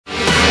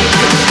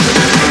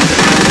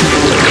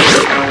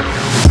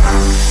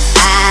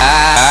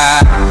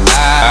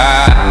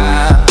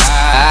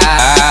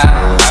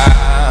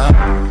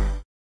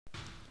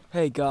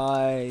Hey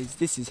guys,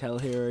 this is Hell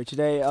Hero.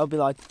 Today I'll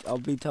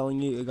be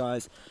telling you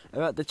guys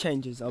about the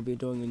changes I'll be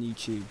doing on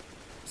YouTube.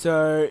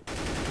 So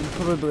you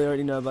probably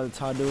already know by the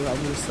title,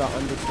 I'm gonna start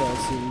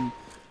Undertale soon.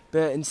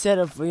 But instead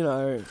of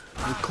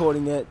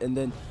recording it and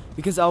then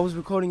because I was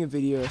recording a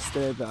video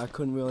yesterday but I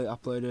couldn't really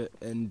upload it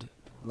and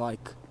I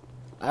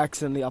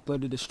accidentally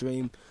uploaded a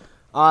stream.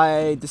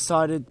 I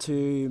decided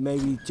to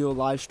maybe do a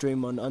live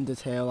stream on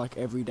Undertale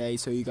every day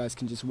so you guys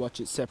can just watch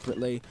it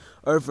separately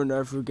over and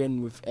over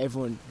again with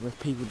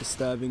people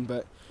disturbing,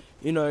 but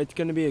it's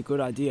going to be a good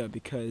idea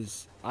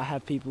because I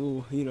have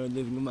people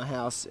living in my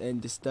house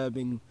and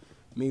disturbing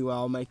me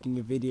while making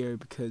a video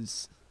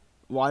because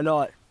why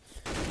not?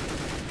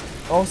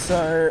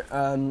 Also,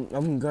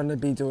 I'm going to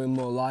be doing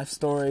more life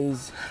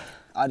stories.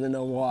 I don't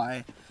know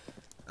why.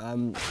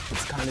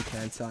 It's kind of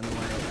cancer in a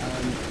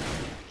way.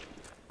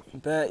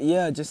 But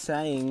yeah, just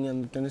saying,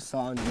 I'm going to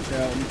start on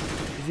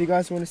if you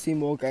guys want to see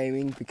more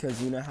gaming,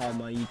 because you know how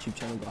my YouTube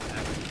channel got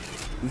hacked.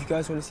 If you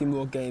guys want to see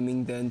more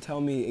gaming, then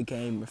tell me a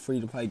game, a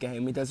free-to-play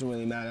game, it doesn't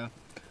really matter.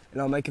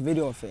 And I'll make a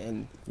video of it.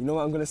 And you know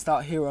what, I'm going to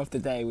start Hero of the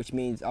Day, which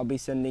means I'll be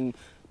sending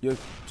your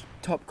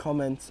top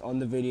comments on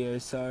the video.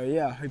 So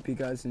yeah, I hope you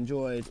guys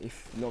enjoyed,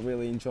 if not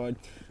really enjoyed.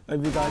 I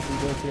hope you guys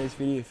enjoyed today's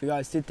video. If you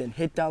guys did, then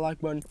hit that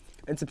like button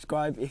and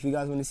subscribe if you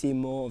guys want to see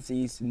more of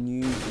these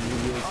news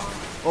videos.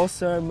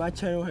 Also, my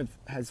channel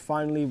has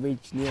finally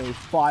reached nearly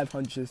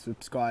 500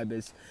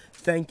 subscribers.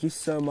 Thank you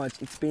so much.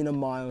 It's been a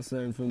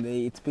milestone for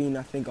me. It's been,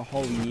 I think, a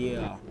whole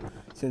year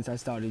since I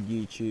started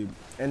YouTube.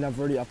 And I've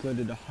already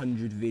uploaded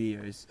 100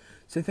 videos.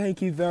 So thank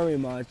you very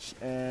much.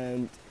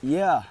 And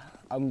yeah,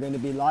 I'm going to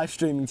be live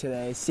streaming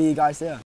today. See you guys there.